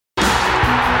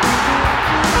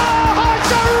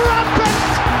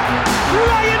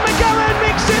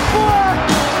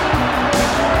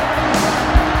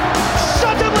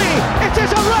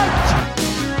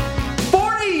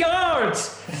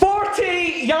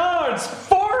yards,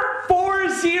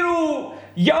 440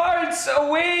 yards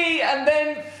away, and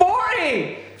then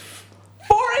 40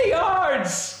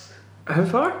 yards. How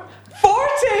far?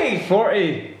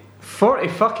 40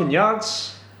 fucking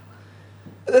yards.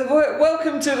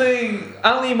 Welcome to the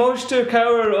Ali Mojturk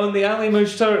Hour on the Ali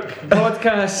Mojturk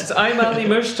podcast. I'm Ali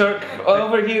Mojturk.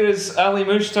 Over here is Ali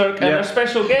Mojturk and our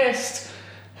special guest,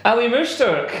 Ali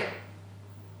Mojturk.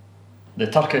 The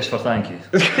Turkish for thank you.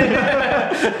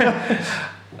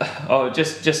 Oh,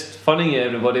 just funny,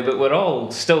 everybody, but we're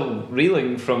all still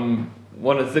reeling from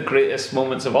one of the greatest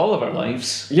moments of all of our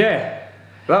lives. Yeah,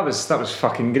 that was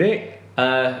fucking great.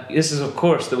 This is, of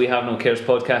course, the We Have No Cares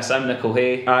podcast. I'm Nicole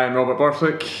Hay. I'm Robert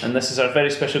Borthwick. And this is our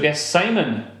very special guest,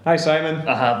 Simon. Hi, Simon.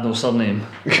 I have no surname.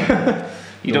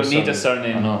 You don't need a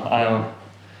surname. I know.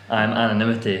 I'm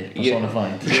anonymity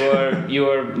personified. You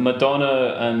are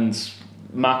Madonna and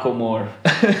Macklemore.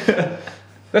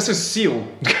 This is Seal.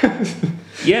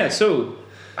 Yeah, so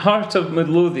Heart of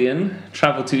Midlothian,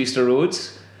 travel to Easter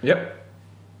Roads. Yep.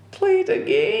 Played a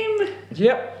game.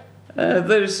 Yep.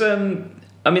 There's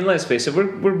let's face it,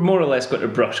 we're more or less going to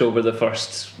brush over the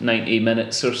first 90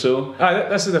 minutes or so.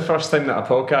 This is the first time that a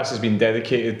podcast has been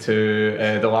dedicated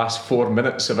to the last 4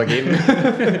 minutes of a game.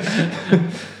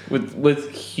 with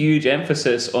huge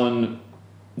emphasis on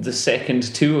the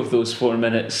second 2 of those 4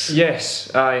 minutes. Yes,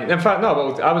 in fact, no,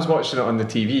 well, I was watching it on the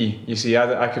TV. You see,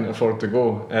 I couldn't afford to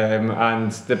go.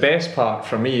 And the best part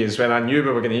for me is when I knew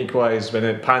we were going to equalise, when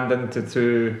it panned into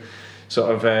 2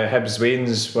 sort of Hibs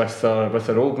Wains with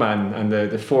their old man, and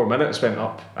the 4 minutes went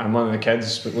up, and one of the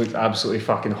kids looked absolutely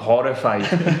fucking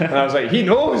horrified. And I was like, he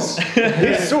knows!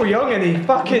 He's so young and he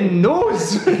fucking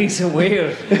knows! He's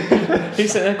aware.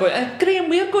 He's sitting there going, Graham,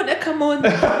 we're going to come on.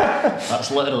 That's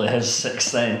literally his sixth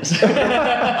sense.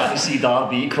 I see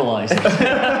Derby equalising. So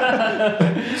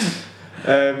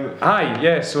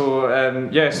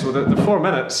the 4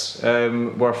 minutes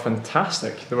were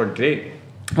fantastic. They were great.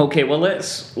 Okay, well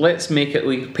let's pay at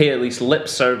least lip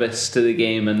service to the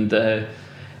game, and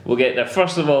we'll get there.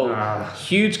 First of all,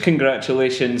 huge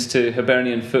congratulations to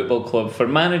Hibernian Football Club for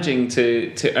managing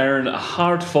to earn a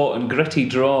hard-fought and gritty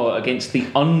draw against the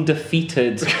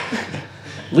undefeated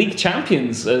league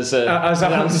champions, as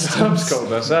Alan Stubbs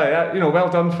called us. Well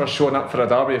done for showing up for a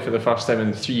derby for the first time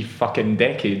in 3 fucking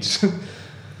decades.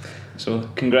 So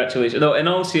congratulations. No, in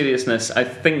all seriousness, I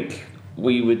think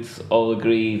we would all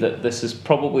agree that this is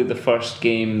probably the first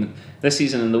game this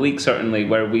season, in the league certainly,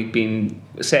 where we've been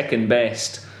second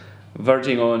best,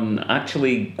 verging on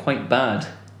actually quite bad.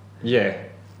 Yeah.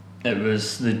 It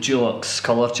was the Dulux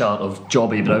colour chart of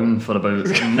Jobby Brown for about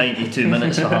 92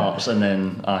 minutes for Hearts, and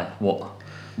then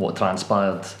what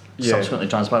transpired subsequently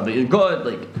transpired. But you've got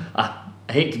to, I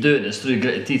hate to do it, it's through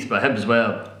gritted teeth, but Hibs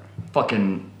were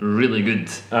fucking really good.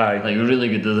 Aye. Really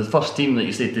good. They're the first team that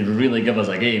you say to really give us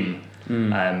a game.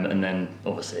 And then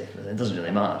obviously it doesn't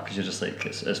really matter, because you're just like,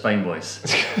 it's fine, boys,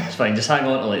 it's fine, just hang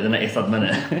on to the 93rd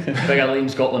minute. Big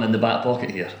Liam's got one in the back pocket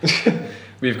here.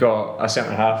 We've got a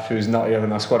centre half who's nuttier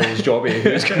than a squirrel's Jobby,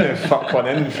 who's going to fuck one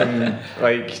in from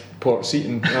Port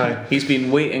Seaton. Aye. He's been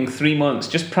waiting 3 months,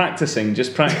 just practicing,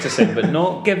 but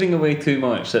not giving away too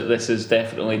much that this is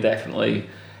definitely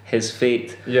his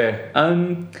fate. Yeah.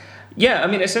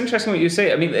 It's interesting what you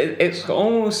say. It's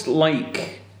almost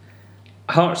like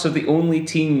Hearts are the only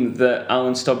team that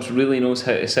Alan Stubbs really knows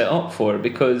how to set up for,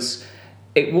 because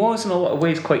it was in a lot of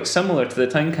ways quite similar to the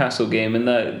Tynecastle game, in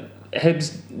that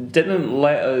Hibs didn't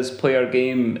let us play our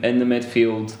game in the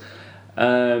midfield.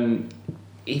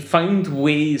 He found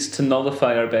ways to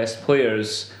nullify our best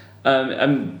players,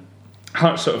 and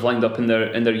Hearts sort of lined up in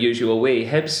their usual way.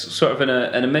 Hibs sort of in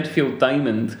a midfield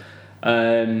diamond,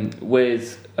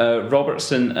 with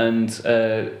Robertson and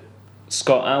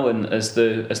Scott Allen as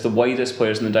the widest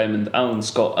players in the diamond.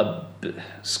 Scott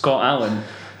Allen.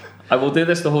 I will do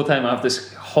this the whole time. I have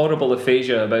this horrible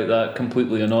aphasia about that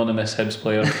completely anonymous Hibs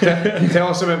player. Tell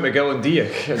us about McGill and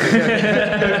Dieck. How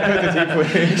did he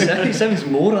play? He sounds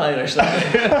more Irish than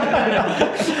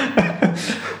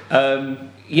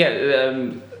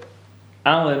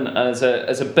Allen as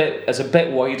a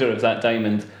bit wider of that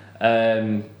diamond.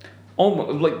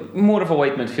 Almost more of a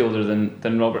wide midfielder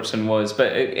than Robertson was,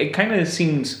 but it kind of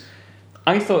seemed.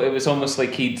 I thought it was almost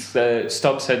like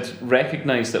Stubbs had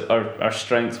recognised that our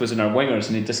strength was in our wingers,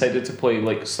 and he decided to play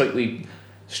slightly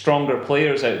stronger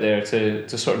players out there to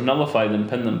sort of nullify them,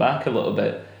 pin them back a little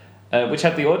bit, which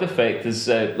had the odd effect is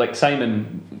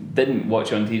Simon didn't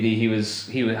watch on TV. He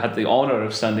had the honour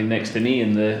of standing next to me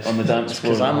on the dance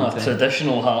floor. Because I'm a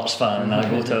traditional Hearts fan and I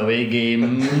go to away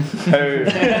game.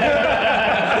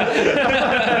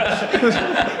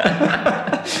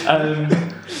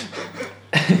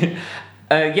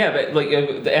 Yeah, but like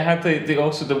it had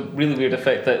the really weird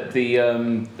effect that the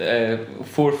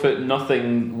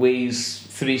 4'0" weighs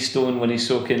 3 stone when he's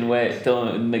soaking wet.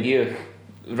 Dylan McGeoch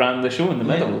ran the show in the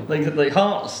middle. Like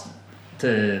Hearts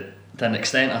to an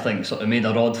extent, I think, sort of made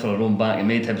a rod for our own back and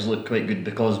made Hibs look quite good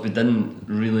because we didn't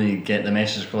really get the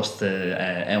message across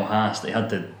to El Haas that he had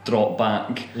to drop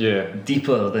back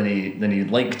deeper than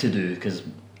he'd like to do, because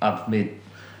I've made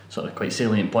sort of quite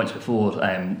salient points before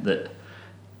that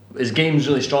his game's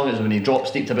really strong is when he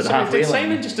drops deep to about the halfway line. Did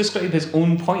Simon just describe his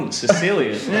own points as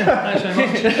salient? Yeah,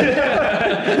 thanks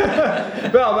very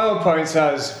much. Well, my own points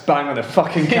as bang on the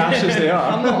fucking cash as they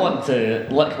are. I'm not one to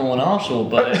lick my own arsehole,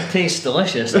 but it tastes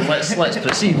delicious, and let's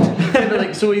proceed.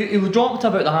 So he dropped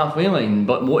about the halfway line,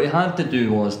 but what he had to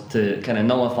do was to kind of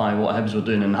nullify what Hibs were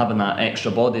doing, and having that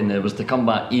extra body in there was to come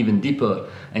back even deeper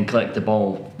and collect the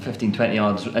ball 15-20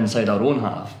 yards inside our own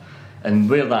half. And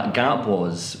where that gap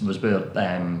was where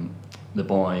the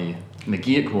boy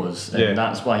McGeoch was, and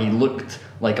that's why he looked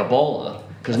like a baller.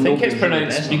 I think it's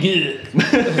pronounced McGeoch.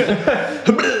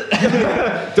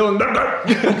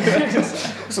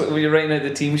 So when you're writing out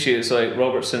the team sheet, it's like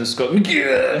Robertson, Scott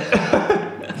McGeoch.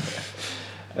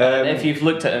 If you've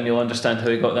looked at him, you'll understand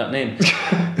how he got that name.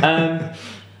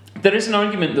 There is an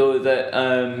argument, though, that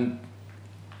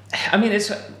I mean,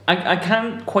 I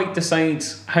can't quite decide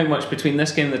how much between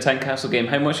this game and the Tynecastle game,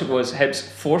 how much it was Hibs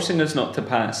forcing us not to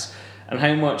pass, and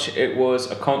how much it was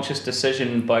a conscious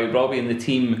decision by Robbie and the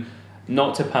team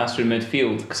not to pass through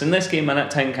midfield. Because in this game and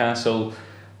at Tynecastle,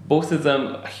 both of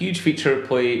them, a huge feature of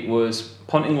play was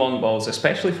punting long balls,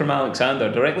 especially from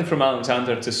Alexander, directly from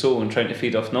Alexander to So, and trying to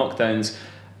feed off knockdowns,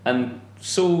 and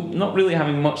So not really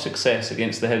having much success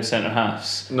against the Hibs centre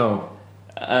halves. No.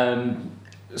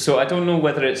 So I don't know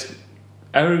whether it's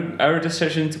our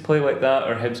decision to play like that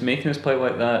or Hibs making us play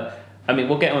like that. I mean,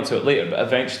 we'll get onto it later, but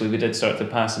eventually we did start to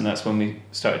pass, and that's when we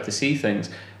started to see things.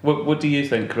 What do you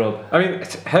think, Rob? I mean,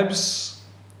 Hibs.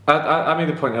 I made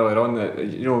the point earlier on that,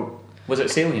 you know. Was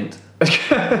it salient?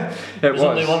 There's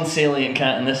only one salient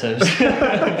cat in this house.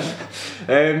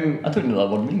 I don't know what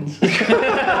that word means.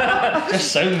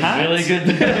 Just sounds really good.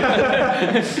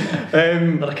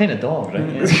 They're a kind of dog, right?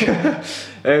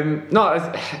 No,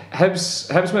 Hibs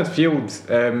midfield.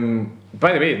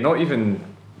 By the way, not even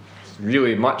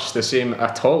really much the same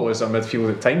at all as our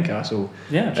midfield at Tynecastle.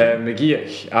 Yeah,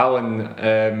 McGeoch,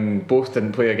 Allen, both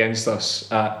didn't play against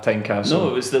us at Tynecastle. No,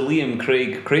 it was the Liam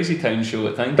Craig Crazy Town show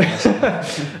at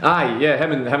Tynecastle. Aye, yeah,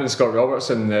 him and Scott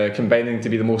Robertson combining to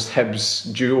be the most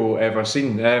Hibs duo ever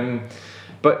seen.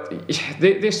 But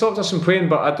they stopped us from playing,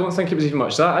 but I don't think it was even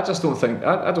much that. I just don't think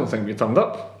I don't think we turned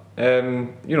up.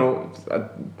 You know,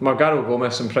 Margaro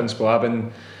Gomez and Principal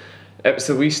Abin, it was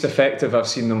the least effective I've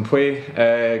seen them play.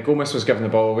 Gomez was giving the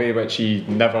ball away, which he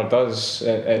never does.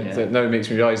 It now makes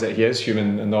me realise that he is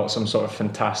human and not some sort of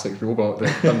fantastic robot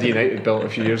that Dundee United built a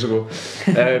few years ago.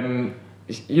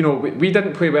 You know, we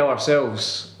didn't play well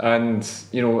ourselves, and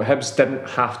you know, Hibs didn't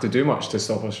have to do much to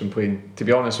stop us from playing. To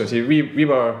be honest with you, we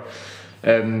were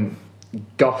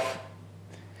guff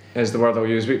is the word I'll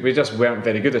use. We just weren't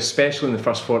very good, especially in the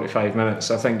first 45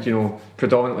 minutes. I think, you know,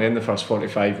 predominantly in the first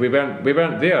 45, we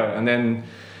weren't there. And then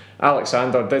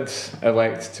Alexander did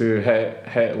elect to hit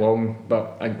it long,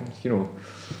 but you know,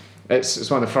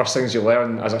 it's one of the first things you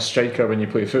learn as a striker when you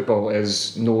play football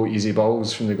is no easy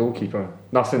balls from the goalkeeper.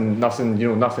 Nothing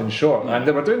short. And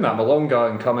they were doing that. Malonga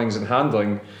and Cummings and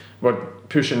Handling were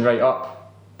pushing right up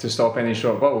to stop any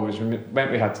short ball, which meant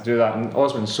we had to do that. And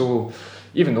Osman So,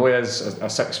 even though he is a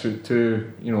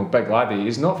 6'2", you know, big laddie,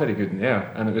 he's not very good in the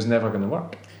air, and it was never going to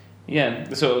work.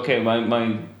 Yeah. So okay,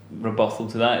 my rebuttal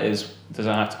to that is, does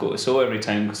it have to go to So every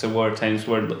time? Because there were times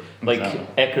where, like,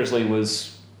 Eckersley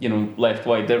was, you know, left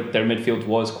wide. Their midfield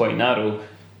was quite narrow.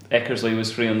 Eckersley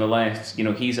was free on the left. You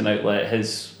know, he's an outlet.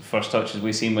 His first touches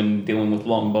we've seen when dealing with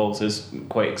long balls is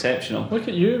quite exceptional. Look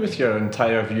at you with your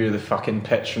entire view of the fucking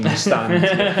pitch from the stand.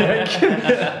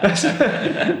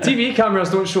 TV cameras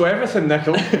don't show everything,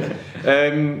 Nickel.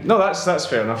 No, that's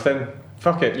fair enough then.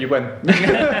 Fuck it, you win.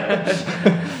 It's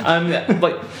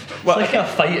like a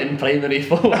fight in primary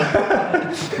 4.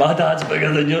 My dad's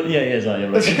bigger than you. Yeah, he is.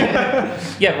 You're right.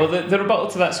 Yeah, well, the rebuttal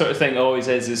to that sort of thing always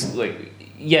is like,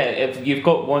 yeah, if you've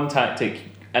got one tactic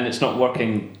and it's not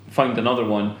working, find another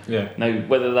one. Yeah. Now,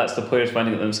 whether that's the players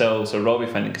finding it themselves or Robbie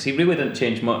finding it, because he really didn't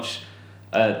change much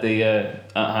at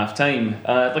half time.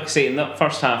 Like I say, in that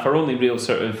first half, our only real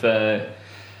sort of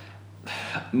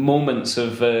moments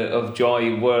of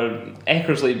joy were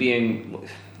Eckersley being.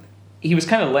 He was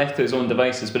kind of left to his own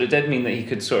devices, but it did mean that he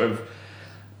could sort of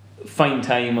find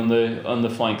time on the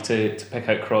flank to pick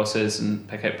out crosses and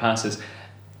pick out passes.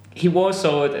 he was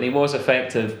solid and he was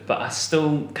effective, but I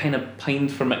still kind of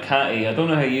pined for McHattie. I don't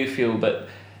know how you feel, but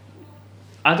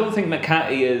I don't think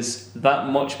McHattie is that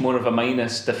much more of a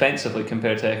minus defensively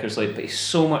compared to Eckersley, but he's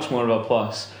so much more of a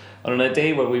plus. And on a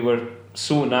day where we were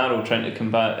so narrow trying to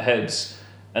combat Hibs,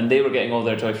 and they were getting all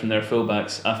their joy from their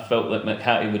fullbacks, I felt like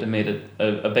McHattie would have made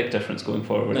a big difference going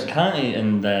forward. McHattie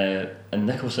and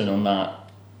Nicholson on that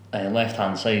left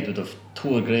hand side would have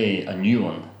tore Gray a new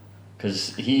one,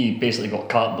 because he basically got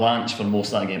carte blanche for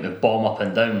most of that game to bomb up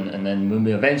and down. And then when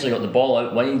we eventually got the ball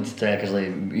out wide to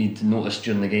Eckersley, we'd noticed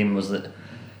during the game was that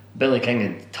Billy King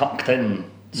had tucked in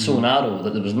so narrow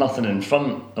that there was nothing in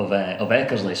front of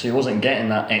Eckersley, so he wasn't getting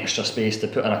that extra space to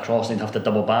put in a cross, and he'd have to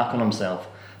double back on himself.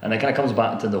 And it kind of comes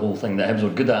back to the whole thing that Hibs were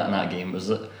good at in that game, was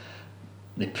that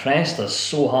they pressed us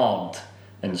so hard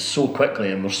and so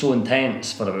quickly and were so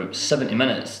intense for about 70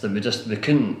 minutes that we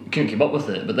couldn't keep up with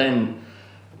it. But then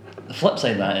the flip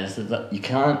side of that is that you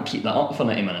can't keep that up for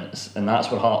 90 minutes, and that's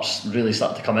where Hearts really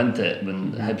start to come into it,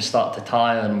 when Hibs start to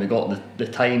tire and we got the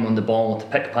time on the ball to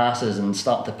pick passes and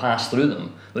start to pass through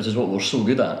them, which is what we're so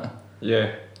good at.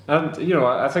 Yeah, and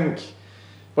I think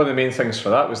one of the main things for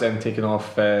that was them taking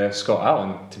off Scott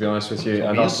Allen, to be honest with you,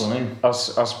 and us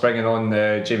bringing on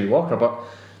Jamie Walker. But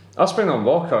us bringing on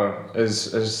Walker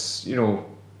is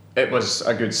it was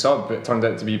a good sub, it turned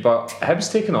out to be, but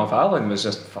Hibs taking off Allen was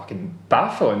just fucking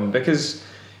baffling, because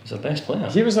he's our best player.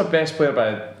 He was our best player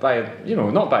by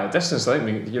not by a distance. I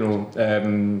think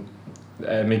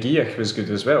McGeoch was good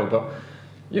as well, but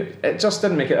it just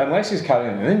didn't make it, unless he's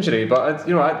carrying an injury. But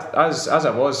as I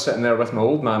was sitting there with my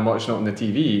old man watching it on the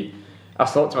TV, I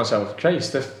thought to myself,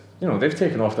 Christ, they've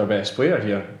taken off their best player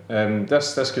here.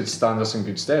 This could stand us in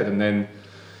good stead. And then,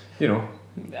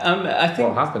 I think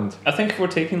what happened? I think if we're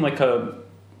taking like an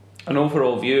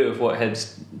overall view of what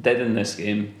Hibs did in this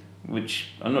game, which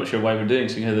I'm not sure why we're doing,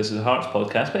 seeing how this is a Hearts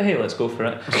podcast, but hey, let's go for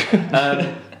it.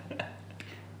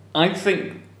 I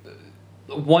think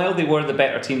while they were the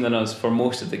better team than us for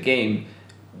most of the game,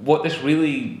 what this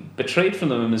really betrayed from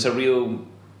them is a real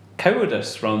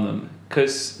cowardice from them,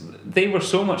 because they were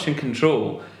so much in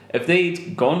control. If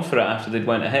they'd gone for it after they'd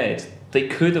went ahead, they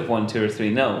could have won 2 or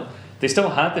 3-0. They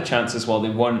still had the chances while they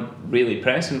weren't really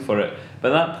pressing for it. But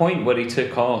that point where he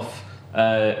took off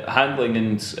Handling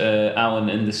and Allen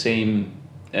in the same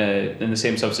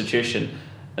substitution,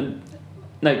 and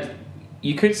now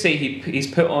you could say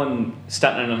he's put on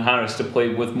Statner and Harris to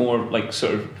play with more like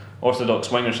sort of orthodox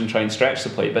wingers and try and stretch the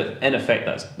play, but in effect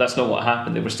that's not what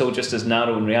happened. They were still just as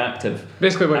narrow and reactive.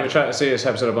 Basically what you're trying to say is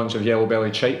Hibs are a bunch of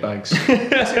yellow-bellied shite bags.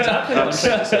 That's exactly what I'm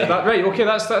trying to say. Right, okay,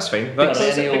 that's fine. Because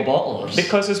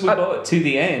as we got to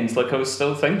the end, like I was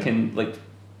still thinking, like,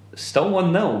 still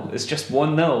 1-0. It's just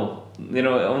 1-0. It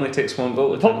only takes one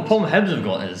goal. The problem Hibs have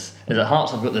got is that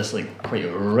Hearts have got this like quite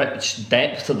rich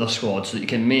depth to their squad, so that you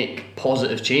can make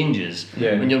positive changes.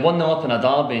 Yeah. When you're 1-0 up in a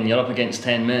derby and you're up against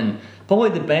 10 men, probably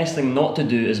the best thing not to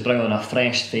do is bring on a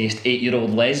fresh-faced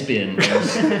 8-year-old lesbian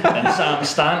and Sam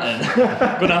Stanton.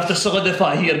 Gonna have to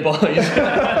solidify here, boys.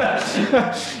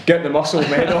 Get the muscle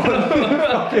men on.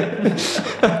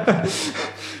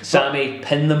 Sammy,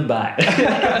 pin them back.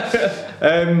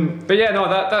 But yeah, no,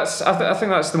 that's. I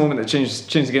think that's the moment that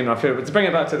changed the game in our favour. But to bring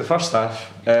it back to the first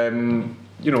half, we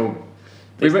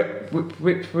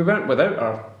went without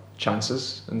our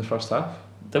chances in the first half.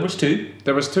 There was two.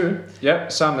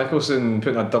 Yep, Sam Nicholson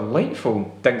putting a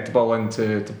delightful dinked ball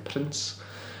into Prince,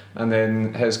 and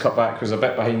then his cutback was a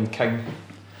bit behind King.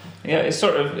 Yeah, it's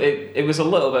sort of it was a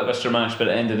little bit of a stramash, but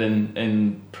it ended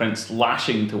in Prince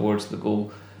lashing towards the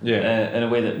goal. Yeah, in a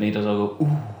way that made us all go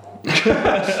ooh.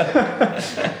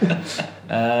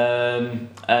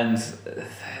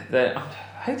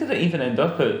 How did it even end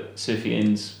up at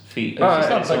Soufiane's feet? It's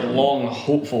that big long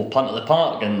hopeful punt at the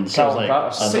park, and sounds like I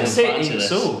don't fancy this.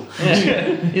 So.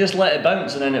 He just let it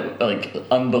bounce, and then it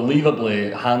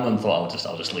unbelievably Hanlon thought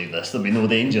I'll just leave this, there'll be no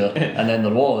danger, and then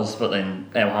there was, but then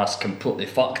El Has completely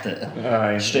fucked it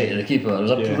straight to the keeper. It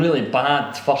was a really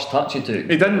bad first touch he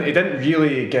took. He didn't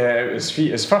really get out his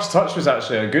feet. His first touch was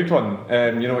actually a good one.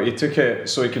 He took it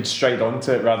so he could stride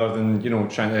onto it rather than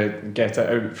trying to get it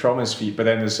out from his feet. But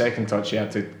then the second touch he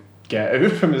had to get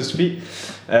out from his feet.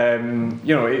 He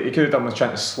could have done with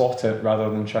trying to slot it rather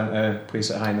than trying to place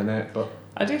it high in the net. But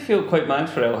I do feel quite bad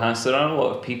for El Has. There are a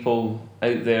lot of people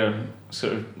out there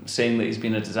sort of saying that he's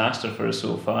been a disaster for us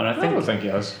so far. I don't think he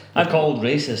has. I've called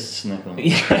racists,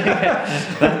 Nicholas.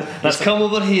 Let's come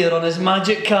over here on his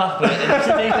magic carpet and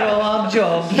take all our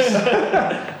jobs.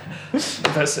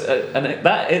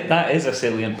 that is a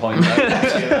salient point.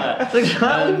 That's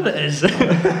exactly what it is.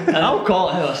 And I'll call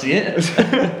it how I see it.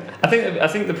 I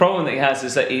think the problem that he has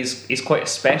is that he's quite a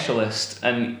specialist,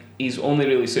 and he's only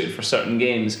really suited for certain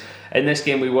games. In this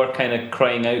game, we were kind of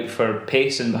crying out for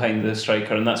pacing behind the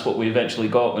striker, and that's what we eventually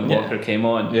got when Walker came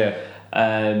on. Yeah.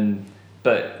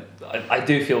 But I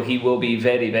do feel he will be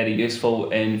very, very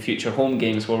useful in future home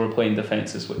games where we're playing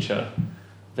defences which are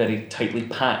very tightly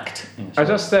packed. I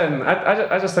just think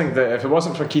that if it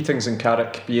wasn't for Keatings and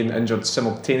Carrick being injured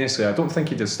simultaneously, I don't think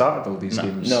he'd have started all these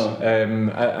games. No.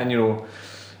 And you know,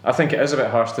 I think it is a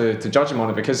bit harsh to judge him on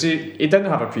it because he didn't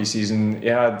have a pre-season. He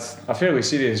had a fairly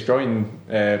serious groin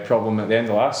problem at the end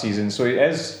of last season, so he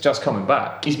is just coming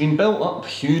back. He's been built up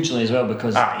hugely as well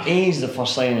because A, he's the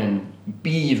first signing,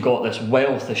 B, you've got this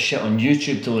wealth of shit on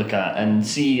YouTube to look at, and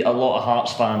C, a lot of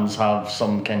Hearts fans have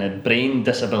some kind of brain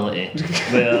disability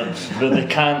where they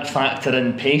can't factor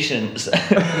in patience.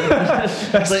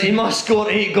 It's like he must score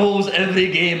 8 goals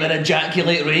every game and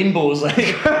ejaculate rainbows. Like,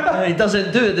 he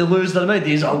doesn't do it, they lose their mind.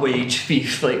 He's a wage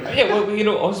thief. Like, yeah, well, you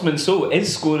know, Osman Sow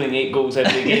is scoring 8 goals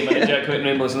every game and ejaculating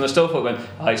rainbows, and they're still going,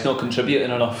 he's not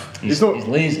contributing enough. He's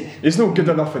lazy. He's not good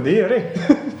enough in the air,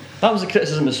 eh? That was the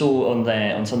criticism of So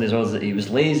on Sundays was that he was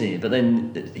lazy, but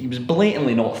then he was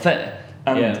blatantly not fit.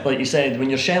 And like you said, when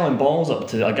you're shelling balls up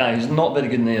to a guy who's not very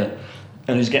good in the air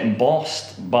and who's getting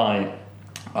bossed by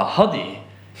a Huddy,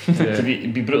 to be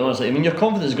brutally honest, I mean, your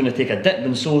confidence is going to take a dip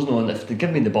when So's knowing that if they give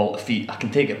me the ball at feet, I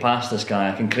can take it past this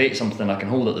guy, I can create something, I can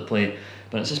hold it to play.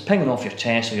 But it's just pinging off your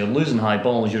chest, or you're losing high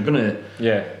balls. You're gonna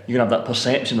have that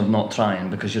perception of not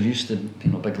trying because you're used to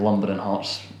big lumbering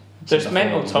Hearts. There's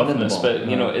mental toughness, but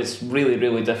you know it's really,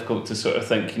 really difficult to sort of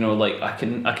think, you know, like I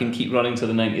can keep running to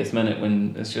the 90th minute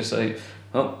when it's just like,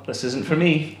 well, this isn't for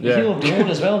me. You feel known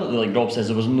as well that, like Rob says,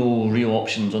 there was no real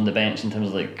options on the bench in terms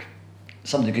of like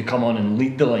somebody could come on and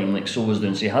lead the line like So was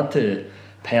doing, so you had to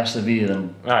persevere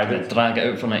and drag it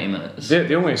out for 90 minutes.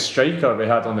 The only striker we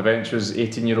had on the bench was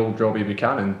 18-year-old Robbie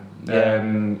Buchanan.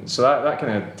 So that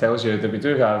kind of tells you that we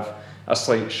do have a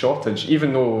slight shortage,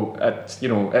 even though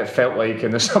it felt like in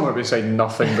the summer we signed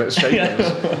nothing but strikers.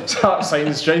 So Hearts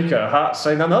signed striker, Hearts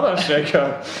signed another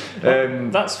striker.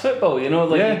 That's football, you know.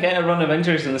 Like you get a run of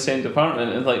injuries in the same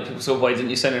department, and like people say, why didn't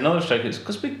you sign another striker? It's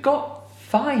because we got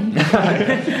 5.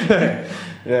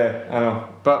 Yeah, I know,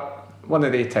 but one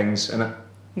of the things in it.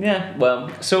 Yeah, well,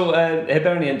 so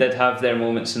Hibernian did have their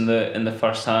moments in the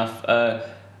first half.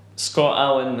 Scott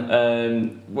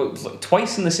Allen,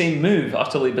 twice in the same move,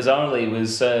 utterly bizarrely,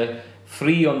 was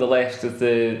free on the left of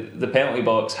the penalty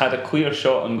box, had a clear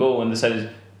shot on goal, and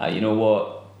decided, you know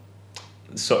what,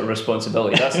 sort of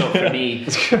responsibility, that's not for me.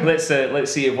 Let's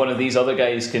see if one of these other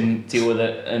guys can deal with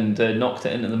it, and knocked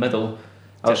it into the middle.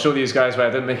 I'll show these guys why I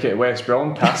didn't make it at West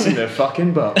Brom, passing their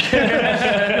fucking butt.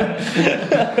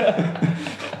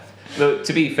 Though,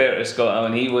 to be fair to Scott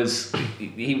Allen, he was,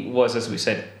 as we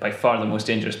said, by far the most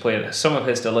dangerous player. Some of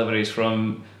his deliveries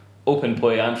from open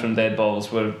play and from dead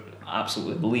balls were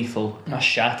absolutely lethal. I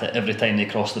shat it every time they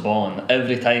crossed the ball, and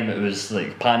every time it was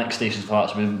like panic stations for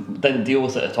Hearts. We didn't deal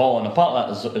with it at all, and a part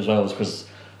of that as well is because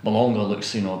Malonga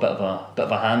looks, you know, a bit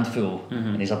of a handful,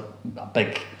 and he's a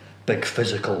big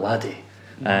physical laddie.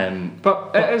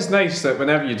 But it is nice that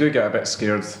whenever you do get a bit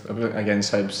scared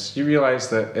against Hibs, you realise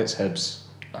that it's Hibs.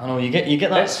 I know you get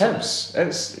that. It's Hibs.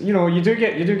 It's, you know, you do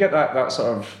get that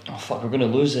sort of. Oh fuck, we're going to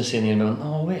lose this in the end.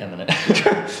 Oh wait a minute.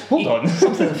 Hold on.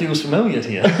 Something feels familiar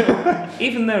here.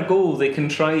 Even their goal, they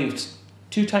contrived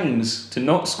 2 times to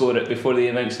not score it before they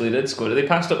eventually did score it. They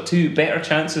passed up 2 better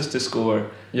chances to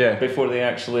score before they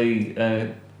actually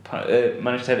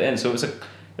managed to hit it in. So it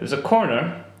was a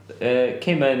corner.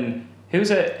 Came in. Who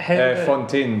was it?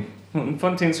 Fontaine.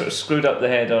 Fontaine sort of screwed up the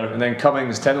header, and then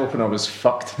Cummings' tin opener was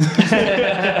fucked. So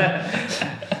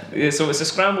it's a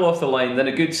scramble off the line, then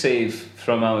a good save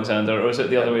from Alexander, or is it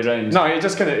the other way round? No, he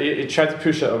just he tried to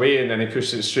push it away, and then he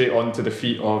pushed it straight onto the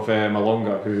feet of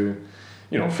Malonga, who,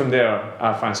 you know, from there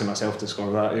I fancy myself to score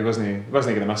that. He wasn't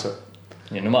going to miss it.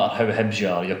 Yeah, no matter how Hibs you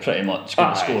are, you're pretty much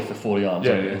going to score for 4 yards.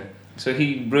 Yeah. So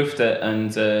he roofed it,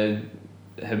 and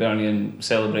Hibernian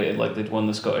celebrated like they'd won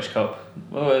the Scottish Cup.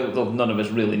 Well, none of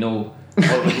us really know what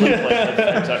it would look like if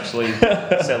Hibs actually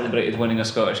celebrated winning a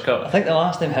Scottish Cup. I think the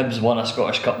last time Hibs won a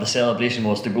Scottish Cup, the celebration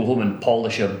was to go home and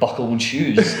polish your buckled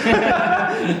shoes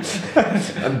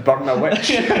and burn a witch.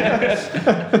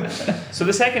 So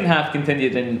the second half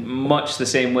continued in much the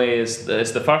same way as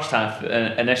the first half.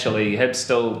 Initially, Hibs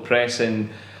still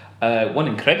pressing. One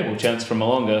incredible chance from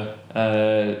Malonga.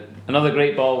 Another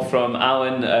great ball from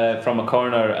Allen from a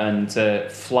corner, and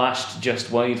flashed just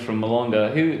wide from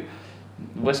Malonga, who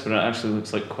Whispering, it actually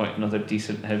looks like quite another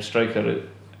decent Hibs striker. It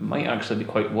might actually be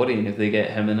quite worrying if they get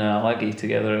him and Alagi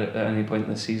together at any point in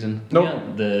the season. Nope.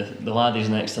 Yeah, the laddies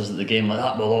next to us at the game, like,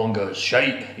 that Malonga is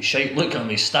shite. He's shite. Look at him,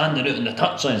 he's standing out in the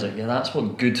touchline. It's like, yeah, that's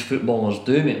what good footballers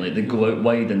do, mate. Like, they go out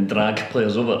wide and drag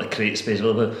players over to create space.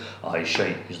 Oh, he's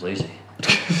shite. He's lazy.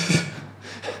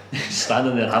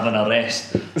 Standing there having a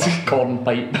rest, like corn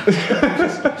pipe.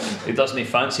 He doesn't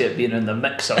fancy it being in the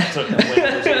mix-up to win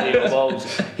those aerial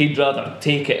balls. He'd rather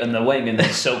take it in the wing and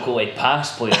then silk away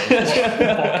past players. What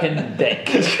a fucking dick.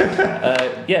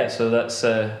 So that's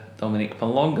Dominic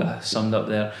Malonga summed up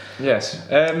there. Yes.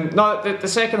 No, the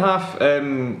second half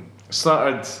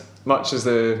started much as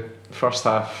the first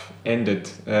half ended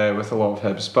with a lot of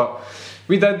Hibs, but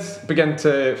we did begin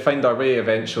to find our way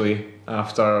eventually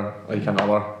after like an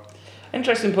hour.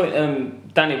 Interesting point.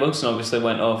 Danny Wilson obviously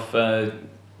went off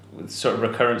with sort of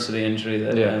recurrence of the injury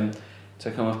that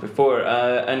took him off before,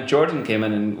 and Jordan came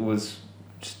in and was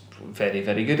just very,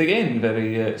 very good again.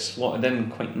 Very slotted in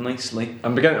quite nicely.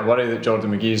 I'm beginning to worry that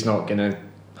Jordan McGee's not going to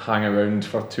hang around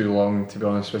for too long, to be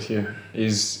honest with you. He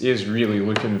is really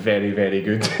looking very, very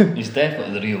good. He's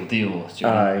definitely the real deal.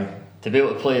 Aye. To be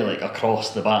able to play like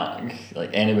across the back,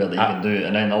 like anywhere that you can do it,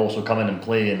 and then also come in and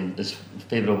play in his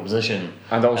favourable position,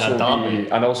 and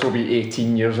also be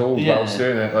 18 years old whilst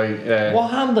doing it.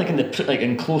 What happened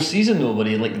in close season though, where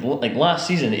he like last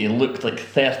season he looked like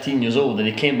 13 years old, and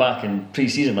he came back in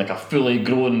pre-season like a fully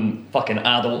grown fucking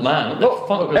adult man. What the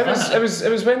fuck was that?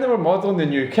 It was when they were modelling the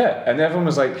new kit, and everyone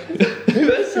was like,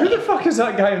 "Who the fuck is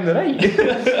that guy on the right?"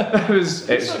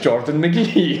 It's Jordan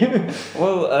McGee.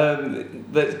 Well,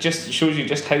 that just shows you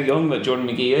just how young that Jordan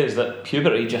McGee is. That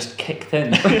puberty just kicked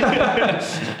in.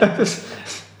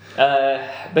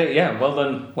 But yeah, well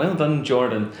done,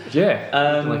 Jordan.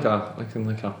 Yeah, looking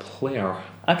like a player.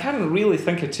 I can't really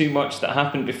think of too much that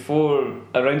happened before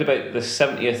around about the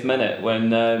 70th minute when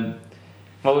the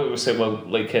Hibs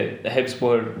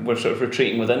were sort of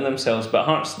retreating within themselves, but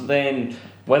Hearts then,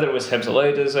 whether it was Hibs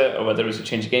allowed us it or whether it was a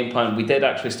change of game plan, we did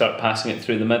actually start passing it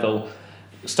through the middle,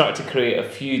 started to create a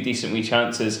few decent wee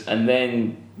chances, and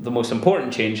then the most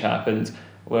important change happened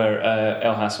where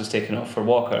El Haas was taken off for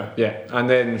Walker. Yeah, and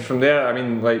then from there, I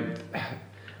mean, like,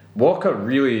 Walker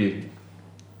really,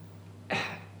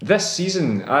 this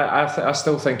season, I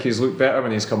still think he's looked better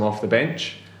when he's come off the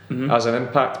bench as an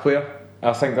impact player.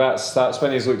 I think that's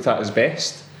when he's looked at his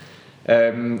best.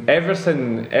 Every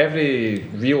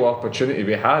real opportunity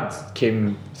we had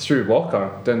came through Walker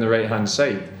down the right hand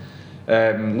side.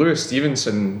 Lewis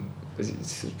Stevenson,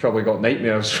 he's probably got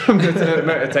nightmares from the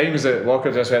amount of times that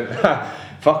Walker just went,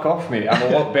 fuck off mate, I'm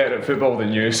a lot better at football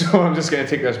than you, so I'm just going to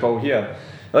take this ball here.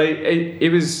 Like, he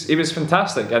was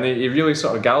fantastic, and he really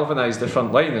sort of galvanised the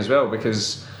front line as well,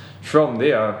 because from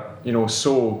there,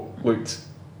 So looked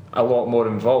a lot more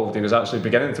involved. He was actually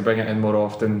beginning to bring it in more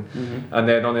often. And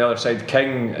then on the other side,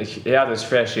 King, he had his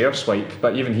fresh air swipe,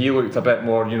 but even he looked a bit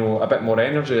more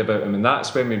energy about him, and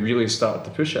that's when we really started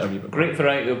to push it a wee bit. Great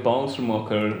variety of balls from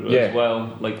Walker as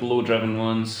well, like low driven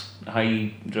ones,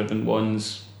 high driven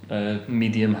ones,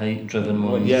 medium height driven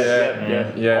ones.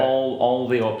 Yeah. All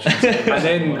the options.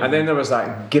 and then there was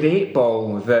that great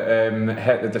ball that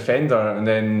hit the defender, and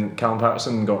then Callum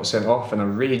Patterson got sent off in a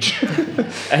rage.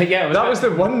 That was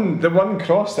the one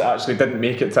cross that actually didn't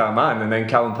make it to a man, and then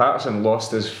Callum Patterson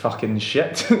lost his fucking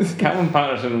shit. Callum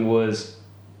Patterson was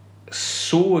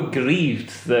so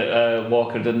aggrieved that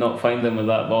Walker did not find him with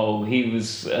that ball. He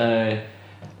was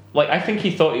I think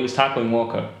he thought he was tackling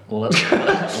Walker.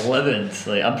 Livid.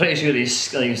 Like, I'm pretty sure he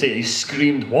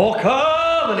screamed Walker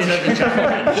when he hit the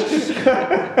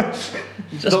challenge.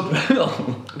 Just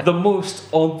brutal. The most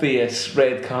obvious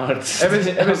red cards.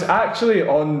 It was actually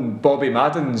on Bobby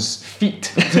Madden's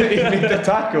feet that he made the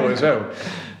tackle as well.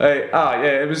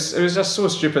 It was just so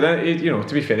stupid. And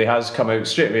to be fair, he has come out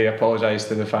straight away, apologised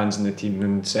to the fans and the team,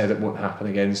 and said it won't happen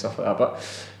again and stuff like that. But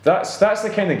that's the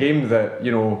kind of game that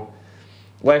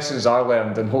lessons are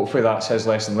learned, and hopefully that's his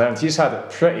lesson learned. He's had it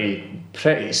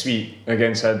pretty sweet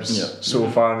against Hibs so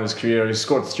far in his career. He's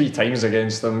scored 3 times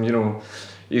against them.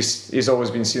 He's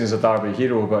always been seen as a Derby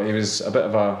hero, but he was a bit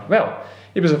of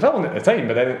he was a villain at the time,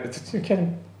 but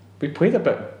then we played a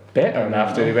bit better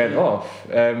after he went off.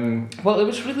 Well, it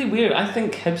was really weird. I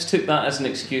think Hibs took that as an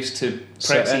excuse to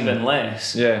press even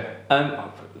less. Yeah.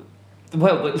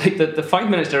 Well, like the 5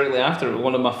 minutes directly after,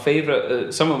 one of my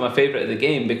favourite, some of my favourite of the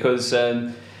game, because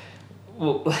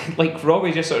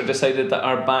Robbie just sort of decided that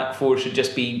our back four should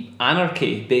just be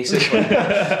anarchy, basically.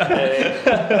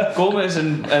 Gomez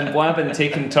and Wabin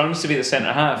taking turns to be the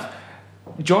centre half.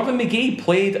 Jordan McGee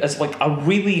played as like a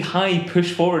really high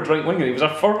push forward right winger. He was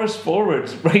our furthest forward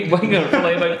right winger for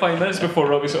like about 5 minutes before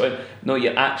Robbie sort of went, no,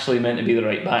 you're actually meant to be the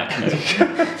right back now.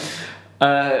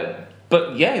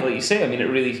 But yeah, like you say, I mean, it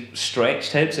really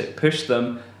stretched Hibs, it pushed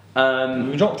them.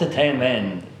 We dropped to 10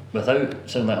 men without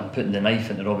sounding like I'm putting the knife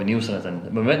into Robbie Neilson or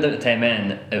anything. When we went down to 10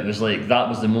 men, it was like that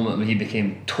was the moment where he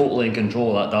became totally in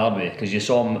control of that derby, because you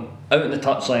saw him out in the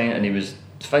touchline and he was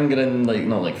fingering, like,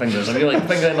 not like fingers, I mean like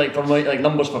fingering like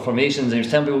numbers for formations, and he was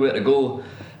telling people where to go,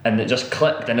 and it just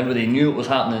clicked and everybody knew what was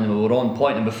happening and we were on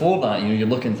point. And before that, you're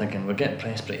looking thinking we're getting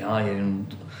pressed pretty high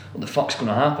and what the fuck's going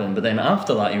to happen, but then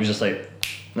after that he was just like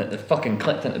it fucking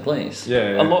clicked into place.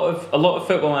 A lot of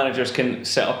football managers can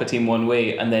set up a team one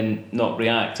way and then not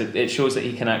react. It shows that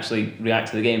he can actually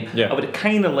react to the game. I would have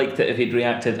kind of liked it if he'd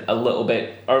reacted a little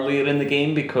bit earlier in the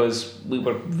game, because we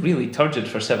were really turgid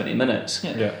for 70 minutes.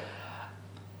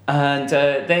 And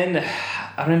then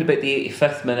around about the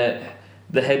 85th minute,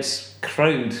 the Hibs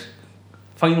crowd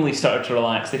finally started to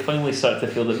relax. They finally started to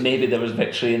feel that maybe there was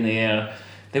victory in the air.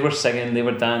 They were singing, they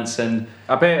were dancing.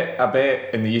 I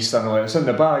bet in the East End, it's in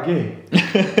the bag,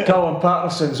 eh? Callum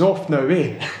Patterson's off now,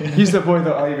 eh? He's the boy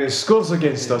that always scores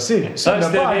against us, eh? It's That's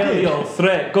in the bag, real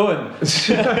threat going.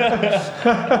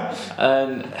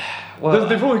 And well,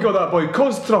 they've only got that boy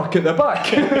Kostruck at the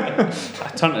back. I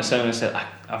turned to Simon and said,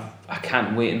 I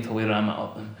can't wait until we ram it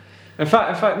up them. In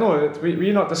fact, no.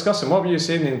 We're not discussing. What were you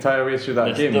saying the entire way through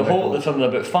that game? The whole from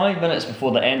about 5 minutes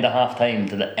before the end of half time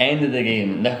to the end of the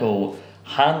game, Nicol,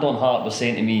 hand on heart, was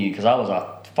saying to me, because I was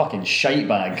a fucking shite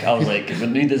bag, I was like,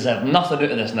 we deserve nothing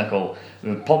out of this, Nicol.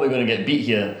 We're probably going to get beat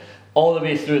here. All the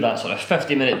way through that sort of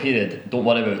 50-minute period, don't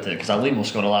worry about it, because Alim will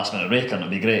score a last minute raker and it'll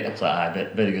be great. I was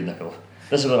like, very good, Nicol.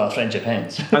 This is where our friendship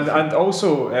ends. and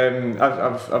also,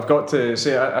 I've got to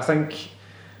say, I think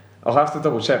I'll have to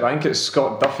double check. I think it's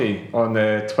Scott Duffy on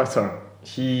Twitter.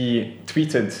 He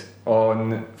tweeted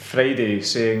on Friday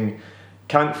saying,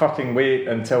 "Can't fucking wait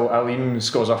until Alim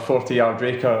scores a 40-yard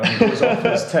raker and goes off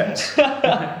his tits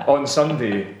on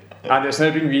Sunday." And it's now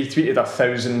been retweeted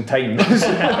 1,000 times.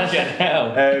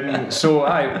 So,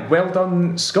 well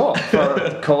done, Scott,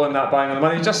 for calling that bang on the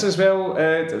money. Just as well,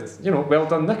 well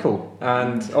done, Nicol,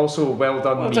 and also well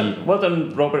done, well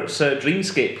done, Robert's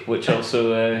Dreamscape, which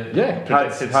also had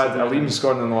Alim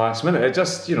scoring in the last minute. It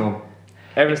just,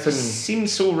 everything it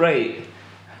seems so right.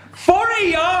 40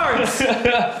 yards,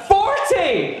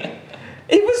 40.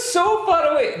 He was so far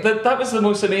away. That was the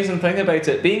most amazing thing about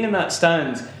it. Being in that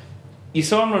stand. You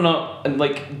saw him run up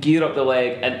and gear up the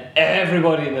leg, and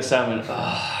everybody in the stand went,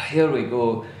 "Oh, here we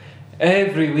go."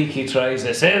 Every week he tries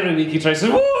this. Every week he tries this.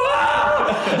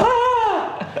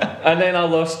 And then I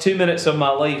lost 2 minutes of my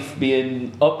life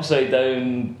being upside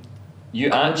down. You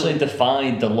actually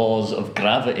defied the laws of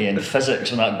gravity and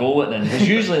physics when that goal went in. Because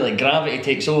usually, gravity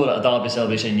takes over at a derby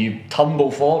celebration. You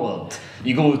tumble forward.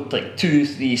 You go 2,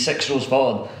 3, 6 rows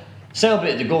forward.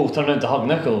 Celebrated the goal, turned around to hug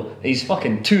Nicol. He's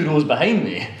fucking 2 rows behind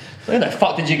me. Where the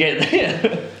fuck did you get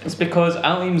there? It's because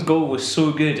Alim's goal was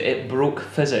so good it broke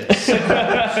physics. It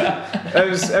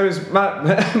was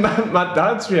my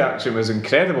dad's reaction was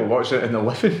incredible watching it in the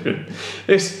living room.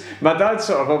 My dad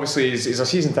sort of obviously he's a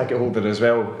season ticket holder as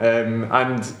well,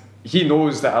 and he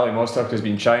knows that Ali Mosturk has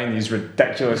been trying these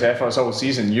ridiculous efforts all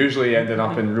season, usually ending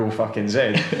up in row fucking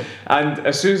Z. And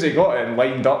as soon as he got it and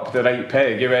lined up the right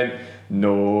peg, he went,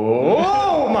 "No!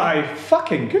 Oh my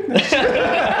fucking goodness!"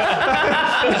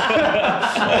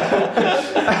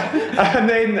 and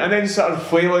then started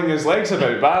flailing his legs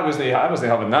about. But I wasn't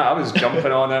having that. I was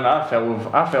jumping on him. I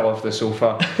fell off the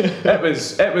sofa.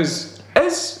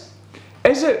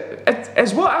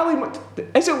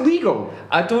 Is it legal?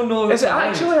 I don't know. Is it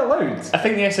actually allowed? I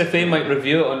think the SFA might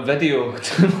review it on video.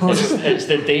 It's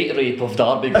the date rape of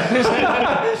derby.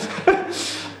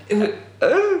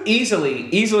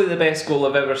 Easily the best goal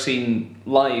I've ever seen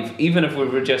live, even if we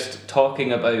were just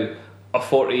talking about a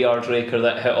 40-yard raker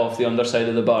that hit off the underside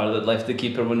of the bar that left the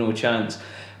keeper with no chance.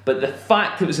 But the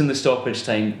fact it was in the stoppage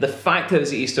time, the fact that it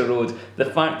was at Easter Road, the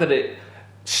fact that it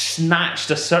snatched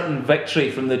a certain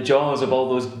victory from the jaws of all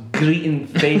those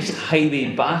greeting-faced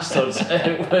highway bastards,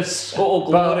 it was so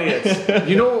glorious. But,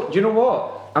 you know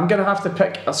what? I'm going to have to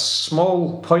pick a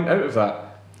small point out of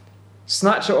that.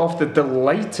 Snatch it off the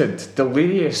delighted,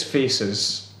 delirious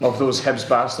faces of those Hibs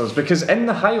bastards, because in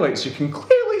the highlights you can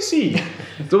clearly see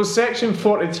those Section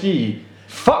 43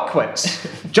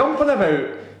 fuckwits jumping about,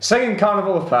 singing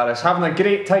Carnival of Paris, having a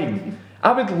great time.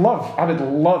 I would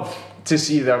love to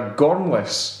see their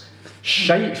gormless,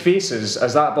 shite faces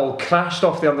as that ball crashed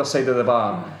off the underside of the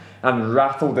bar and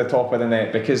rattled the top of the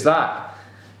net, because that...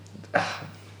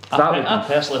 I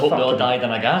personally hope they all died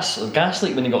in a gas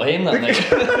leak when they got home that night.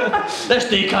 This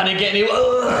day can't get any.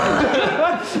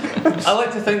 I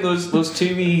like to think those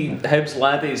two wee Hibs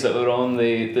laddies that were on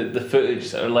the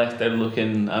footage that are left there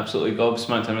looking absolutely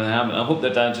gobsmacked and everything happened. I hope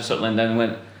their dad just sort of leaned down and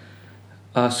went,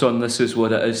 son, this is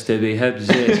what it is to be Hibs,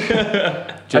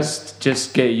 eh?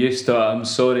 just get used to it. I'm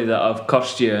sorry that I've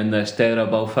cursed you in this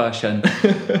terrible fashion.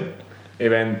 He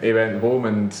went home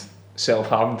and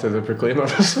self-harmed to the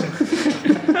Proclaimers.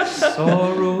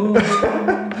 Sorrow.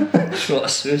 Shot a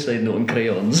suicide note in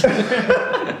crayons.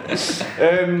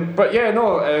 But yeah,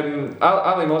 no,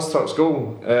 Ali Mosturk's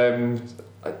goal.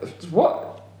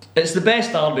 What? It's the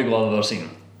best derby goal I've ever seen.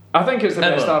 I think it's the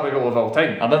best Ever. derby goal of all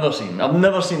time. I've never seen In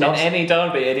that. any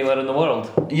derby anywhere in the world.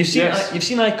 You've seen Yes. you've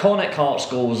seen iconic Hearts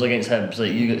goals against Hibs,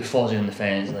 like you get Fozzie on the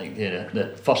fence, like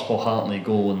the first Paul Hartley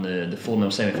goal in the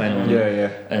 4-0 semi-final,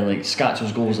 Yeah. and like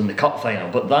Scatcho's goals in the cup final.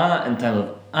 But that, in terms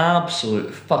of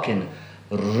absolute fucking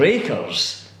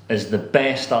rakers, is the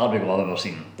best derby goal I've ever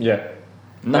seen. Yeah.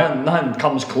 None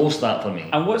comes close to that for me.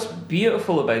 And what's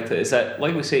beautiful about it is that,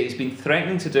 like we say, he's been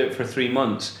threatening to do it for 3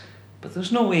 months, but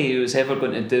there's no way he was ever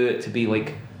going to do it to be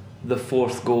like the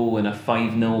 4th goal in a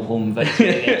 5-0 home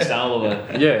victory against Alloa.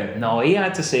 Yeah. No, he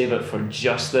had to save it for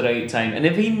just the right time. And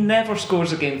if he never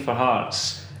scores again for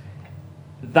Hearts,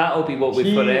 that'll be what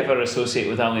we forever associate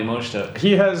with Ali Mosturk.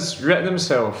 He has written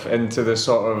himself into the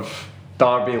sort of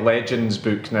Derby Legends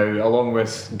book now, along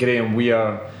with Graham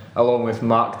Weir, along with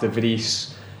Mark De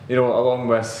Vries, along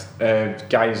with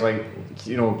guys like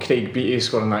Craig Beattie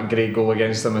scoring that great goal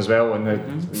against them as well,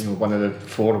 and one of the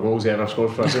 4 goals he ever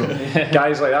scored for us.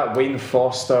 Guys like that, Wayne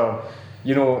Foster.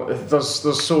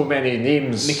 There's so many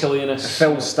names. Michaelinas.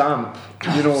 Phil Stamp.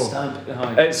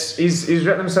 He's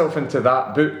written himself into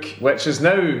that book, which is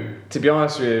now, to be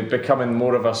honest with you, becoming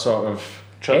more of a sort of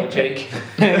Tragic.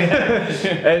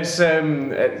 It's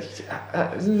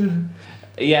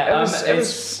Yeah,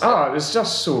 it was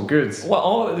just so good.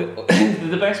 Well,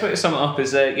 the best way to sum it up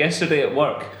is yesterday at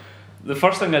work, the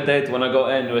first thing I did when I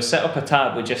got in was set up a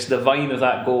tab with just the vine of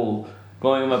that goal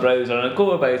going on my browser, and I'd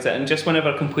go about it, and just whenever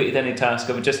I completed any task,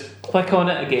 I would just click on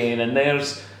it again, and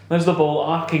there's the ball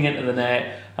arcing into the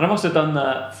net. And I must have done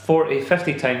that 40,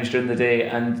 50 times during the day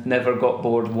and never got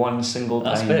bored one single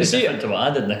time. That's very different to what I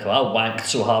did, Nicola. I wanked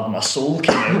so hard my soul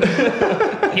came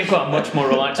out. You've got a much more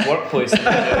relaxed workplace than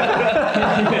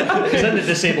I do. It was in the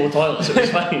disabled toilet, so it was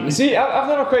fine. See, I've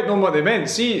never quite known what they meant.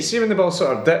 See when the ball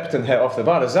sort of dipped and hit off the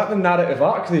bar, is that the narrative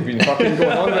arc they've been fucking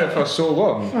going on with for so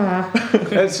long?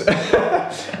 It's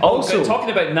Also,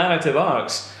 talking about narrative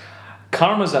arcs,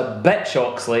 karma's a bitch,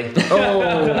 Oxley.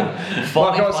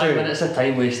 45 minutes of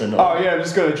time wasting. Oh yeah, I'm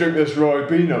just going to drink this Roy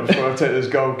Bean up before I take this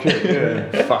goal kick. Yeah.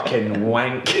 Fucking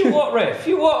wank. You what, ref?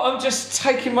 You what? I'm just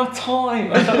taking my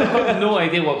time. I've got no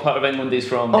idea what part of England he's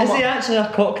from. Is he actually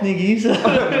a Cockney geezer?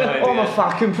 I'm a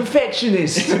fucking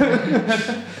perfectionist.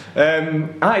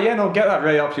 Get that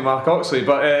right up you, Mark Oxley.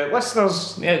 But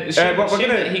listeners, Shame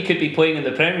that he could be playing in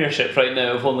the Premiership right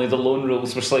now if only the loan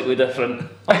rules were slightly different.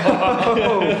 But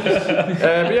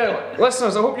yeah,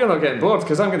 listeners, I hope you're not getting bored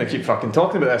because I'm going to keep fucking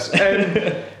talking about this.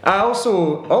 I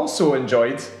also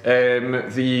enjoyed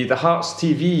the Hearts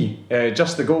TV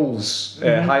Just the Goals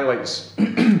highlights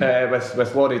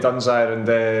with Laurie Dunzire and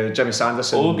Jimmy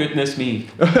Sanderson. Oh goodness me!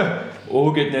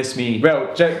 Oh goodness me!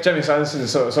 Well, Jimmy Sanderson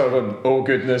is sort of going, oh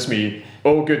goodness me,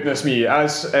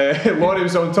 as Laurie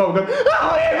was on top going,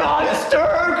 Ali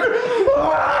Mosturk!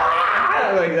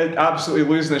 Like absolutely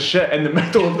losing his shit in the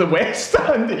middle of the West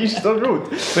Stand at Easter Road.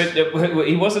 But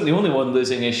he wasn't the only one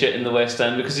losing his shit in the West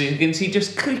End, because you can see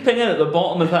just creeping in at the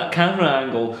bottom of that camera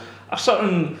angle a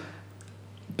certain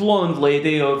blonde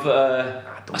lady of a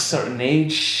certain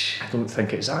age. I don't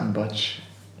think it's Anne Budge.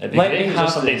 It'd be Let great me if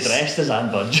have somebody this. dressed as Anne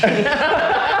Budge.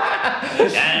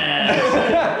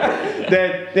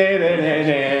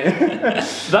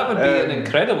 That would be an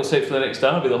incredible sight for the next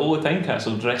derby. The whole of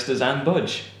Tynecastle dressed as Anne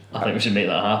Budge. I think we should make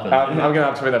that happen. I'm going to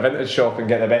have to go in a vintage shop and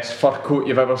get the best fur coat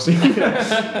you've ever seen.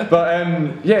 But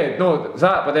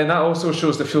but then that also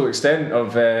shows the full extent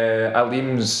of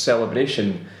Alim's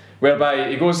celebration, whereby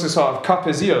he goes to sort of cup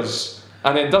his ears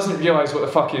and then doesn't realise what the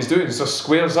fuck he's doing, so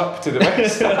squares up to the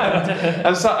West Stand.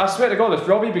 And so, I swear to God, if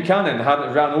Robbie Buchanan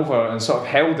hadn't ran over and sort of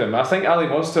held him, I think Ali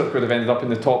Mosturk would have ended up in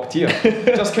the top tier.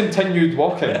 Just continued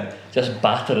walking. Just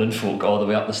battering folk all the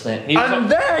way up the step. And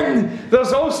then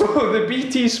there's also the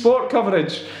BT Sport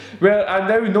coverage, where I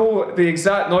now know the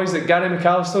exact noise that Gary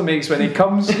McAllister makes when he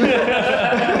comes.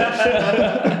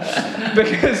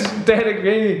 Because Derek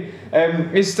Ray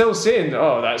is still saying,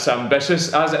 oh, that's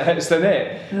ambitious, as it hits the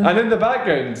net. Yeah. And in the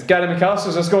background, Gary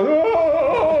McAllister's just going, oh,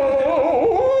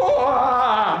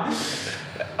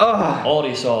 Or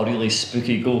he saw a really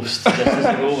spooky ghost just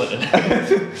as he rolled it.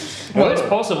 Well, it's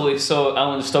possible he saw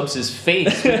Alan Stubbs'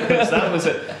 face, because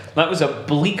that was a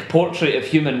bleak portrait of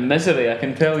human misery, I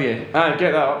can tell you. Get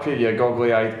that up here, you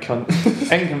goggly-eyed cunt.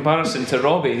 In comparison to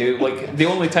Robbie, who, like, the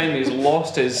only time he's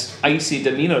lost his icy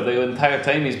demeanour the entire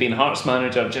time he's been Hearts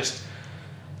manager, just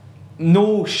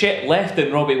no shit left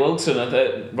in Robbie Wilson.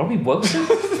 Robbie Wilson?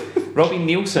 Robbie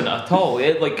Nielsen at all. He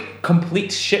had, like,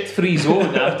 complete shit-free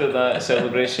zone after that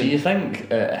celebration. Do you think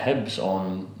Hibs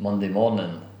on Monday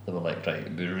morning, they were like, right,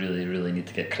 we really, really need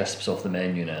to get crisps off the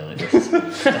menu now. Like this.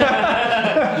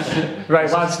 Right,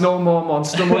 lads, no more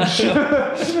Monster Munch.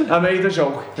 I made a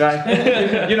joke,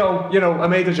 right? You know, I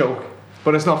made a joke,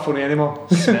 but it's not funny anymore.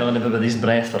 Smelling everybody's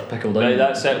breath for pickled Right, onion.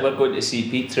 that's it. We're going to see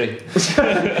Petrie.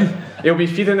 He'll be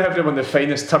feeding everyone the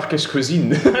finest Turkish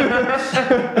cuisine.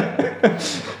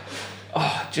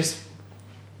 Oh, just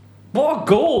what a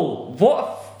goal! What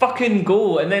a fucking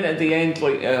goal! And then at the end,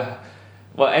 like,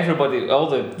 well, everybody, all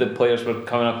the players were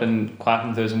coming up and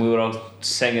clapping to us, and we were all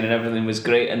singing, and everything was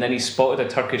great. And then he spotted a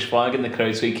Turkish flag in the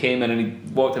crowd, so he came in and he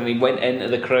walked in and he went into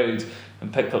the crowd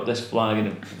and picked up this flag.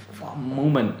 And what a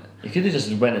moment! He could have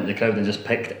just went into the crowd and just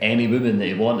picked any woman that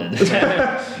he wanted.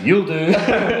 You'll do. To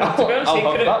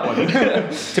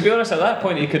be honest, at that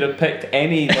point he could have picked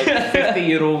any, like,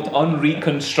 50-year-old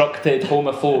unreconstructed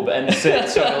homophobe and said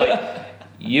sort of like,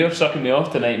 "You're sucking me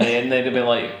off tonight, mate," and then he'd be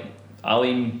like,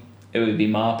 "Alim, it would be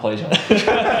my pleasure."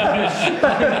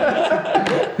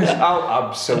 I'll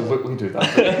absolutely do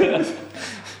that.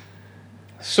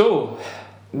 So,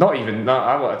 Not even that.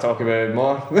 I want to talk about it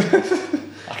more.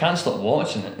 I can't stop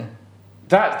watching it.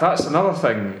 That's another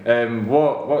thing.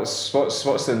 What's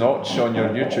the notch on your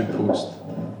YouTube post?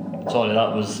 Sorry,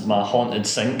 that was my haunted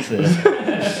sink there.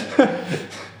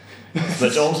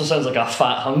 Which also sounds like a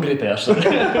fat, hungry person. I'm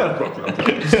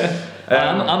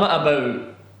at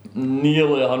about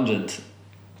nearly 100.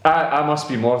 I must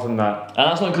be more than that. And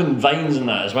that's not including Vines in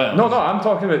that as well. No, I'm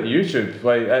talking about the YouTube.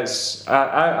 Like, it's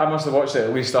I must have watched it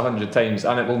at least 100 times,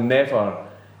 and it will never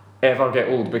ever get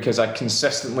old because I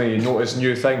consistently notice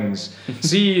new things.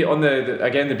 See on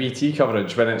the BT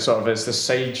coverage when it's the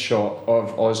side shot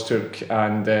of Ozturk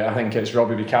and I think it's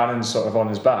Robbie Buchanan sort of on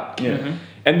his back. Yeah. Mm-hmm.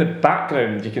 In the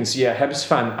background you can see a Hibs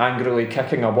fan angrily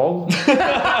kicking a wall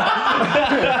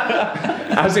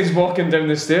as he's walking down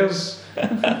the stairs.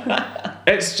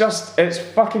 It's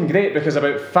fucking great because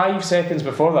about 5 seconds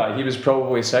before that he was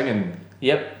probably singing.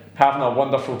 yep. Having a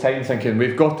wonderful time thinking,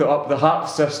 we've got it up the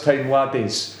Hearts this time,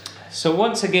 laddies. So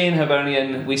once again,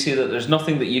 Hibernian, we see that there's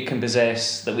nothing that you can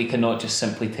possess that we cannot just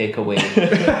simply take away.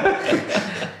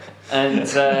 And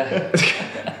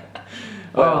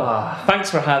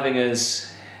thanks for having us.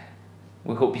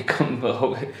 We hope you come.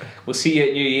 We'll see you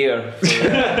at New Year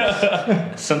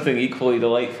for something equally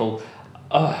delightful.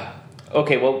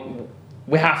 Okay, well,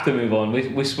 we have to move on.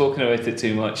 We've spoken about it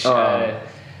too much.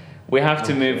 We have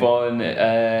to move on.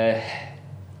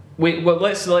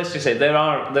 Let's just say there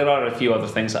are a few other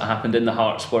things that happened in the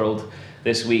Hearts world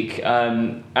this week.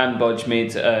 Anne Budge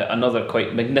made another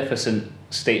quite magnificent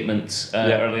statement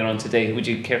earlier on today. Would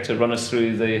you care to run us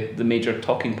through the major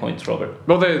talking points, Robert?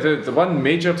 Well, the one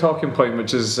major talking point,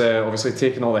 which is obviously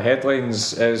taking all the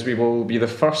headlines, is we will be the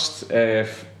first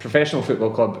professional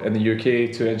football club in the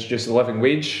UK to introduce the living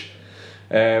wage,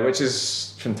 which is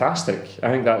fantastic. I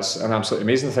think that's an absolutely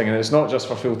amazing thing, and it's not just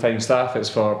for full-time staff, it's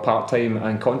for part-time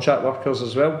and contract workers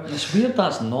as well. It's weird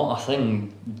that's not a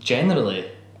thing generally.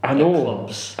 I know,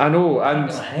 clubs. and I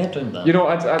get my head around that. you know,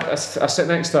 I sit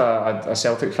next to a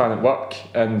Celtic fan at work,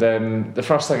 and the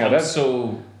first thing I did.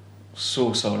 So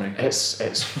sorry.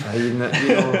 It's fine, you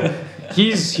know.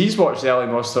 He's watched the Ali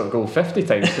Mostert goal 50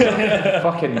 times.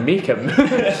 Fucking make him.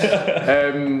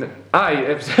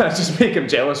 I just make him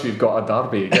jealous. We've got a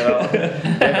derby.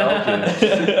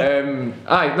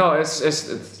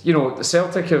 It's you know,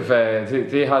 Celtic have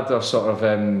they had their sort of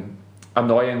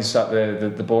annoyance at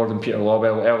the board and Peter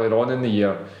Lawwell earlier on in the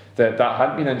year that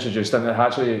hadn't been introduced, and it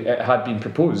had been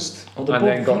proposed and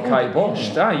then got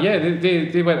kiboshed.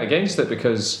 They went against it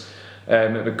because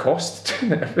it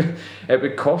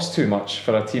would cost too much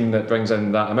for a team that brings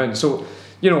in that amount. So,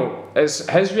 you know, it's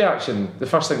his reaction. The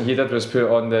first thing he did was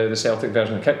put on the Celtic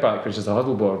version of Kickback, which is the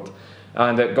huddle board,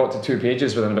 and it got to 2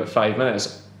 pages within about 5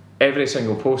 minutes. Every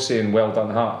single post saying "Well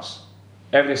done, Hearts."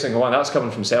 Every single one. That's coming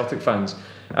from Celtic fans.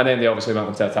 And then they obviously went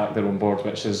on to attack their own board,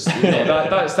 which is, you know,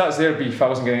 that's their beef. I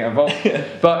wasn't getting involved,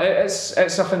 but it's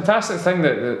a fantastic thing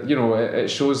that you know, it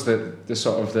shows that the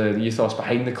sort of the ethos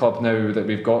behind the club now that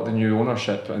we've got the new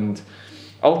ownership, and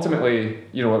ultimately,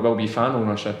 you know, it will be fan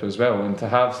ownership as well. And to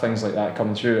have things like that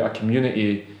coming through a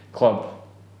community club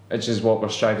which is what we're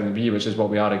striving to be, which is what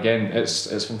we are again.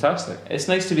 It's fantastic. It's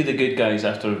nice to be the good guys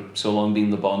after so long being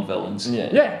the Bond villains.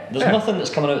 Yeah. There's nothing that's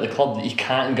coming out of the club that you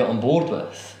can't get on board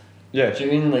with. Yeah. Do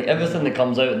you mean like everything that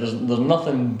comes out? There's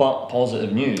nothing but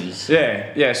positive news.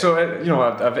 Yeah. So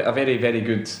a very, very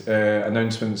good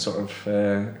announcement sort of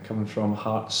coming from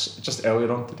Hearts just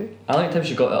earlier on today. I liked how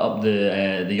she got it up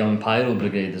the young Pyro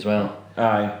Brigade as well.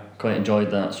 Aye. Quite enjoyed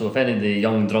that. So if any of the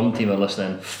young drum team are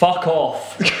listening, fuck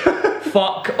off,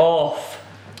 fuck off.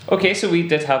 Okay, so we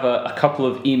did have a couple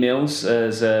of emails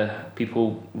as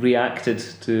people reacted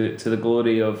to the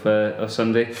glory of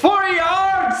Sunday. 40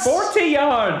 yards! 40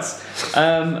 yards!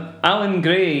 Alan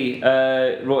Gray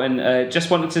wrote in, just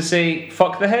wanted to say,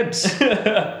 fuck the Hibs.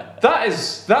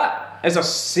 That is a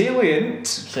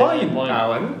salient point,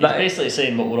 Alan. That's basically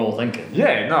saying what we're all thinking.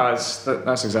 Yeah, no, that's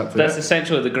exactly That's it.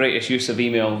 essentially the greatest use of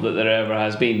email that there ever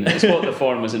has been. It's what the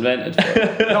forum was invented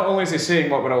for. Not only is he saying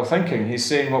what we're all thinking, he's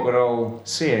saying what we're all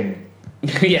saying.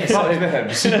 Yes, Fuck the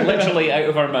Hibs. literally out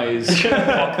of our mouths.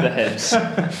 Fuck the Hibs.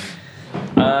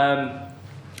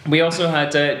 We also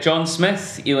had John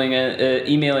Smith emailing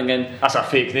in. That's a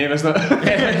fake name, isn't it?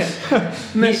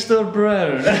 Mr.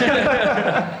 Brown.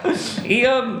 He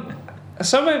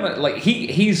somehow like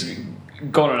he's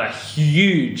gone on a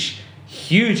huge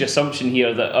assumption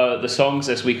here that the songs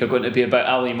this week are going to be about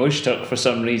Ali Mushtak for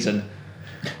some reason.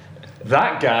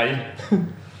 That guy.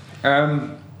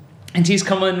 And he's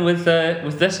come in with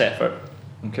this effort.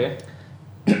 Okay.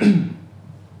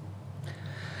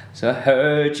 So I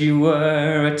heard you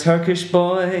were a Turkish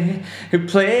boy who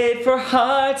played for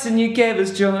Hearts and you gave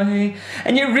us joy,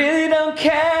 and you really don't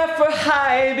care for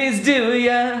Highbies, do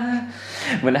ya?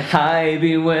 When a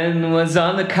Highbie win was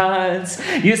on the cards,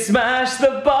 you smashed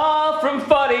the ball from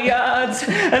 40 yards,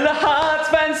 and the Hearts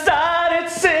fans started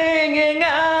singing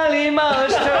Ali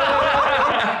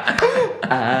Mushtak.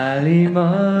 Ali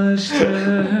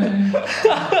Mushtak,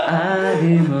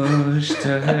 Ali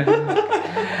Mushtak.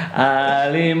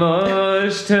 Ali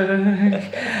Mushtak,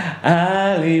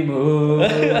 Ali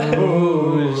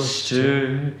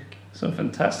Mushtak. So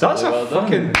fantastic. That's a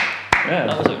fucking. Yeah.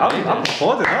 That was a I'm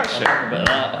applauding that shit.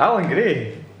 Alan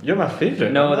Gray, you're my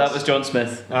favourite. No, that was John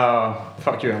Smith. Oh,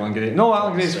 fuck you, Alan Gray. No,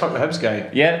 Alan Gray's fuck the Hibs guy.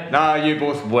 Yeah. Nah, you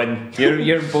both win.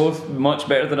 You're both much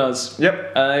better than us.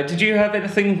 Yep. Did you have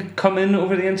anything come in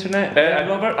over the internet,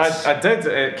 Robert? I did.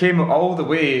 It came all the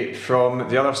way from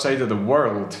the other side of the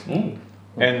world. Ooh.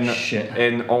 In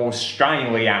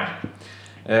Australia.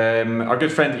 Our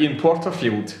good friend Ian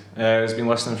Porterfield has been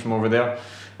listening from over there,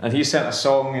 and he sent a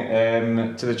song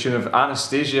to the tune of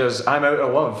Anastasia's I'm Out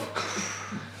of Love.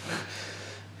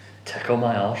 Tickle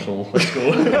my arsehole. Let's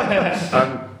go.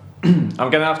 I'm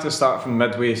going to have to start from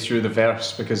midway through the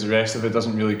verse because the rest of it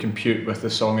doesn't really compute with the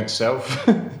song itself.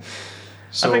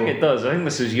 So, I think it does. I think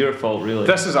this is your fault, really.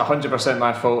 This is 100%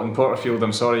 my fault, and Porterfield,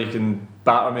 I'm sorry, you can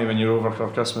batter me when you're over for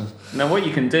Christmas. Now, what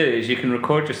you can do is you can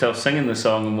record yourself singing the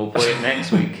song and we'll play it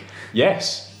next week.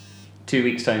 Yes. 2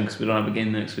 weeks' time, because we don't have a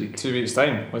game next week. 2 weeks'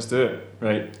 time. Let's do it.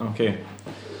 Right, okay.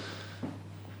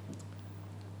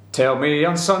 Tell me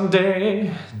on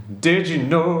Sunday, did you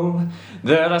know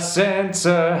that a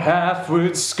centre half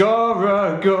would score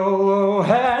a goal?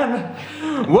 And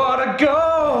what a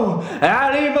goal!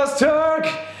 Ali Mushtak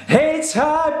hates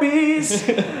Highbies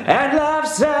and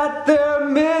laughs at their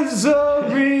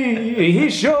misery. He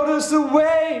showed us the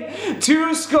way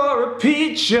to score a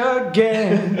peach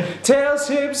again. Tells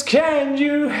Hibs, can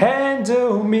you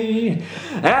handle me?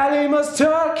 Ali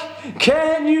Mushtak,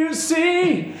 can you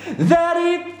see that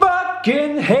he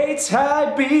fucking hates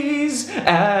Highbies?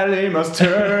 Ali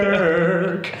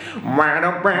Mushtak.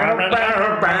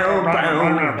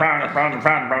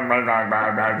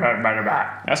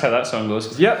 That's how that song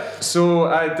goes. Yep, so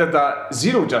I did that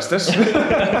zero justice.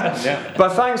 Yeah.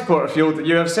 But thanks, Porterfield.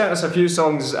 You have sent us a few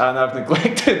songs and I've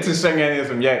neglected to sing any of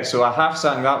them yet, so I have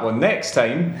sang that one. Next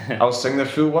time, I'll sing the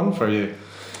full one for you.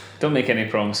 Don't make any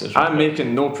promises. I'm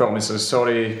making no promises.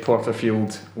 Sorry,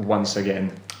 Porterfield, once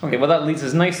again. Okay, well that leads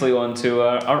us nicely on to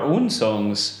our own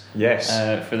songs. Yes.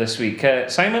 For this week.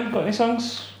 Simon, got any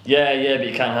songs? Yeah, but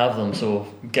you can't have them, so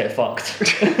get fucked.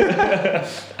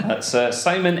 That's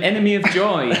Simon, Enemy of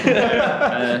Joy,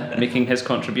 making his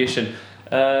contribution.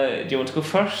 Do you want to go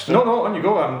first? No, on you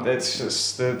go.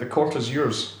 It's the court is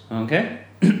yours. Okay.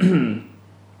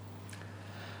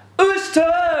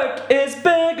 Uzturk is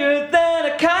bigger than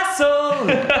a castle.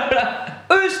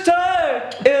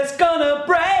 Uzturk is gonna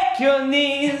break your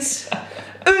knees.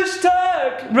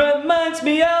 Uzturk reminds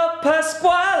me of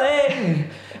Pasquale.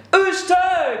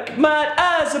 Uzturk, mad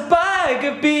as a bag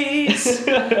of bees.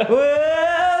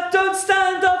 Well, don't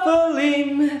stand off a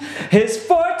limb. His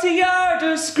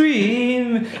 40-yarder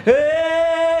scream.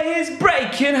 Hey, he's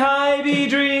breaking High-B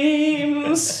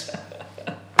dreams.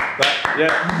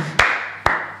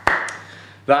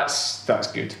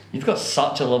 That's good. You've got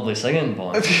such a lovely singing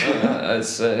voice.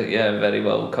 That's very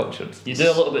well cultured. You do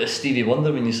a little bit of Stevie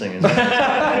Wonder when you sing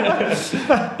as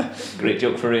well. Great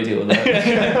joke for radio,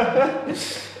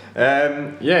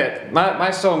 that.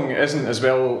 My song isn't as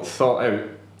well thought out,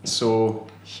 so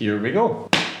here we go.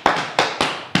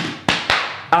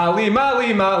 Ali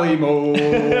Mali Mali Mo,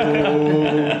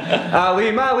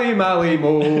 Ali Mali Mali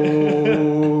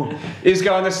Mo, he's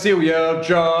gonna steal your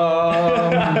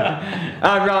drum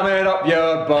and ram it up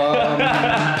your bum.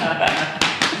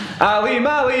 Ali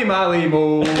Mali Mali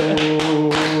Mo,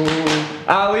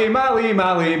 Ali Mali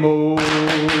Mali Mo,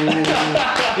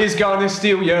 he's gonna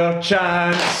steal your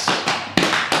chance,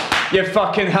 you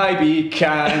fucking High-B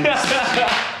cans.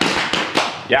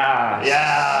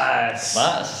 Yes.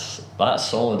 That's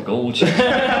solid gold.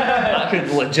 That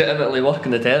could legitimately work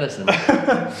in the terracing.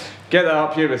 Get that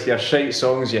up here with your shite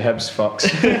songs, you Hibs fucks.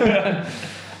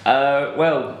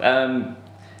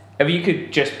 If you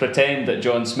could just pretend that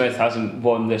John Smith hasn't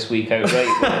won this week outright,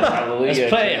 hallelujah. It's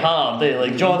pretty hard, eh?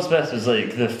 Like, John Smith was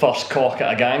like the first cock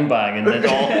at a gangbang and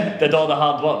did all the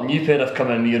hard work, and you pair have come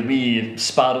in with your wee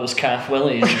Sparrow's calf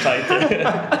willies and tried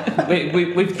to...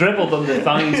 We've dribbled on the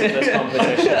thighs of this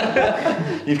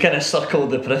competition. You've kind of circled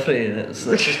the periphery, and it's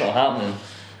just not happening.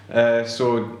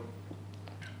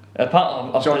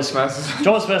 John Smith.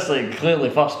 John Smith's like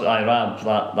clearly first at Irab.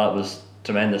 That was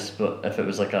tremendous. But if it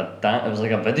was like a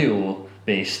video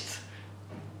based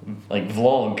like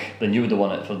vlog, then you would have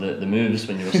won it for the moves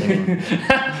when you were singing.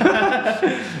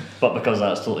 But because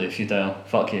that's totally futile,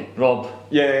 fuck you, Rob.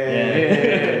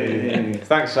 Yay.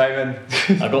 Thanks, Simon.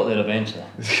 I got there eventually.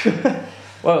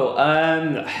 Well,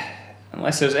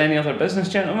 unless there's any other business,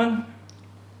 gentlemen.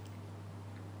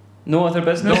 No other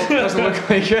business? No, doesn't look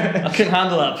like it. I couldn't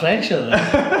handle that pressure then.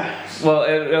 Well,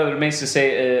 it remains to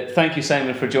say thank you,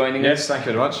 Simon, for joining us. Yes, thank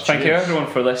you very much. Thank you everyone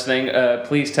for listening.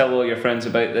 Please tell all your friends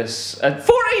about this. 40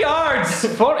 yards!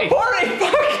 40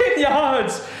 fucking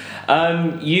yards!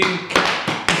 You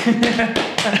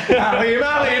Ali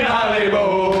Mali Mali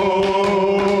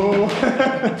Mo.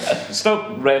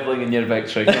 Stop revelling in your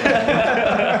victory.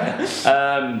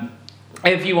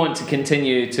 If you want to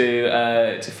continue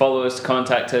to follow us, to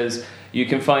contact us, you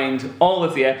can find all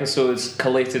of the episodes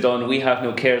collated on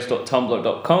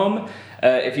wehavenocares.tumblr.com.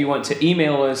 If you want to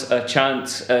email us a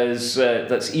chant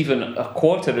that's even a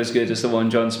quarter as good as the one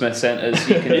John Smith sent us,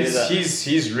 you can do that.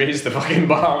 He's raised the fucking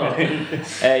bar.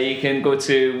 You can go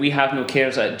to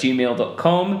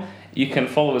wehavenocares@gmail.com. You can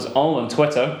follow us all on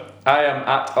Twitter. I am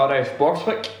at RF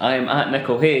Borthwick. I am at Nick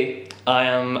O'Hay. I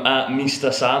am at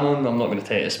Mr. Salmon. I'm not going to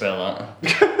tell you to spell that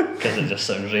because it just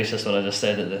sounds racist when I just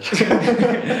said it there.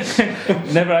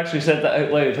 Never actually said that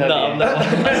out loud, have you? I've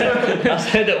never. I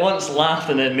said it once, laughed,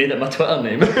 and then made it my Twitter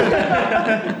name.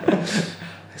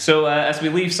 So as we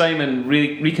leave Simon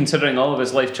reconsidering all of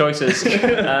his life choices,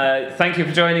 thank you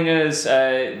for joining us.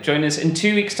 Join us in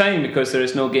 2 weeks' time because there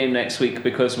is no game next week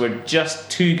because we're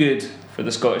just too good for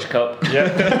the Scottish Cup.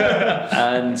 Yep.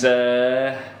 And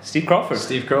Steve Crawford.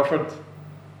 Steve Crawford.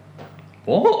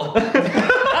 What? Hey,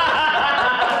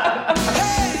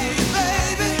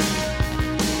 baby.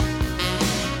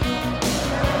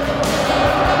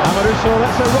 Amoruso,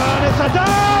 that's a run, it's a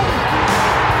done!